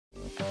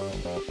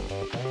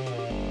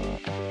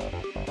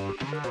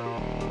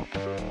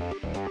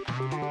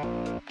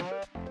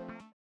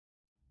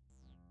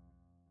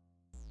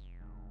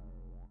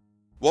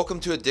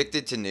Welcome to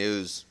Addicted to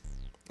News.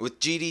 With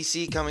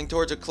GDC coming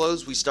towards a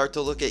close, we start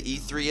to look at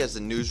E3 as the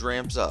news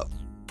ramps up.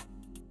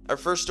 Our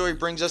first story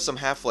brings us some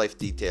Half-Life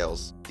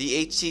details.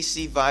 The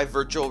HTC VIVE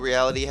virtual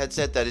reality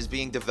headset that is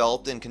being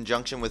developed in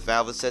conjunction with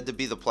Valve is said to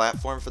be the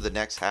platform for the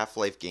next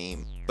Half-Life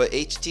game. But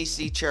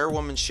HTC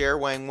chairwoman Cher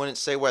Wang wouldn't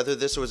say whether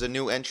this was a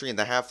new entry in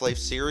the Half-Life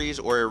series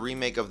or a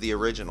remake of the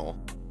original.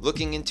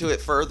 Looking into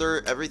it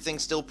further, everything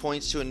still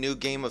points to a new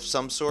game of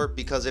some sort,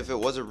 because if it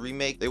was a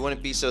remake, they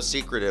wouldn't be so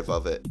secretive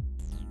of it.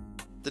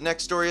 The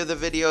next story of the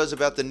video is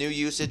about the new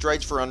usage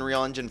rights for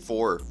Unreal Engine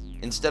 4.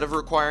 Instead of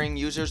requiring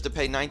users to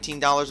pay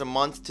 $19 a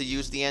month to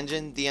use the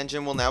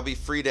engine will now be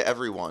free to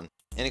everyone.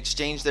 In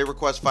exchange, they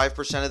request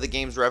 5% of the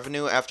game's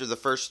revenue after the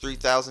first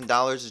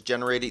 $3,000 is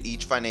generated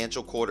each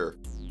financial quarter.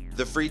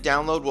 The free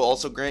download will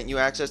also grant you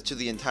access to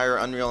the entire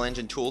Unreal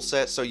Engine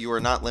toolset, so you are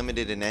not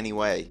limited in any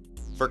way.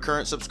 For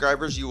current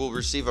subscribers, you will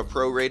receive a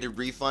prorated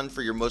refund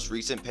for your most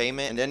recent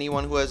payment, and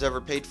anyone who has ever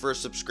paid for a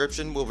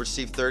subscription will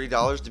receive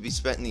 $30 to be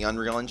spent in the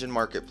Unreal Engine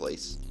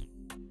marketplace.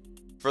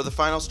 For the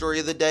final story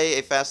of the day,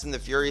 a Fast and the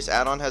Furious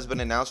add-on has been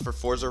announced for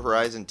Forza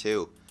Horizon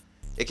 2.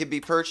 It can be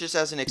purchased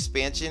as an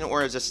expansion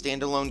or as a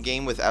standalone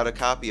game without a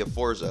copy of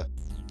Forza.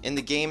 In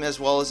the game, as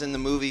well as in the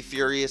movie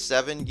Furious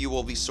 7, you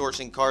will be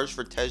sourcing cars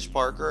for Tej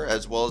Parker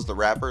as well as the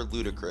rapper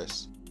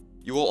Ludacris.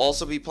 You will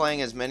also be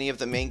playing as many of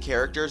the main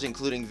characters,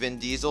 including Vin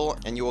Diesel,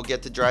 and you will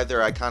get to drive their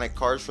iconic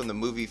cars from the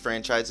movie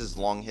franchise's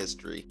long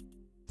history.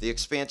 The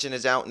expansion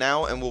is out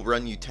now and will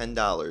run you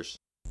 $10.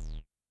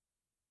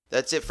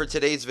 That's it for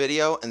today's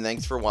video, and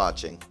thanks for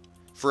watching.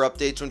 For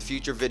updates when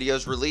future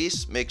videos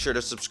release, make sure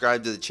to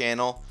subscribe to the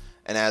channel,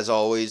 and as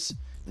always,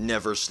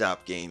 never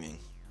stop gaming.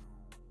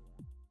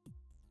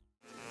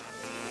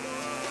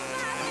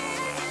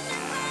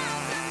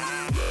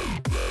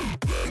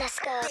 Let's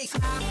go.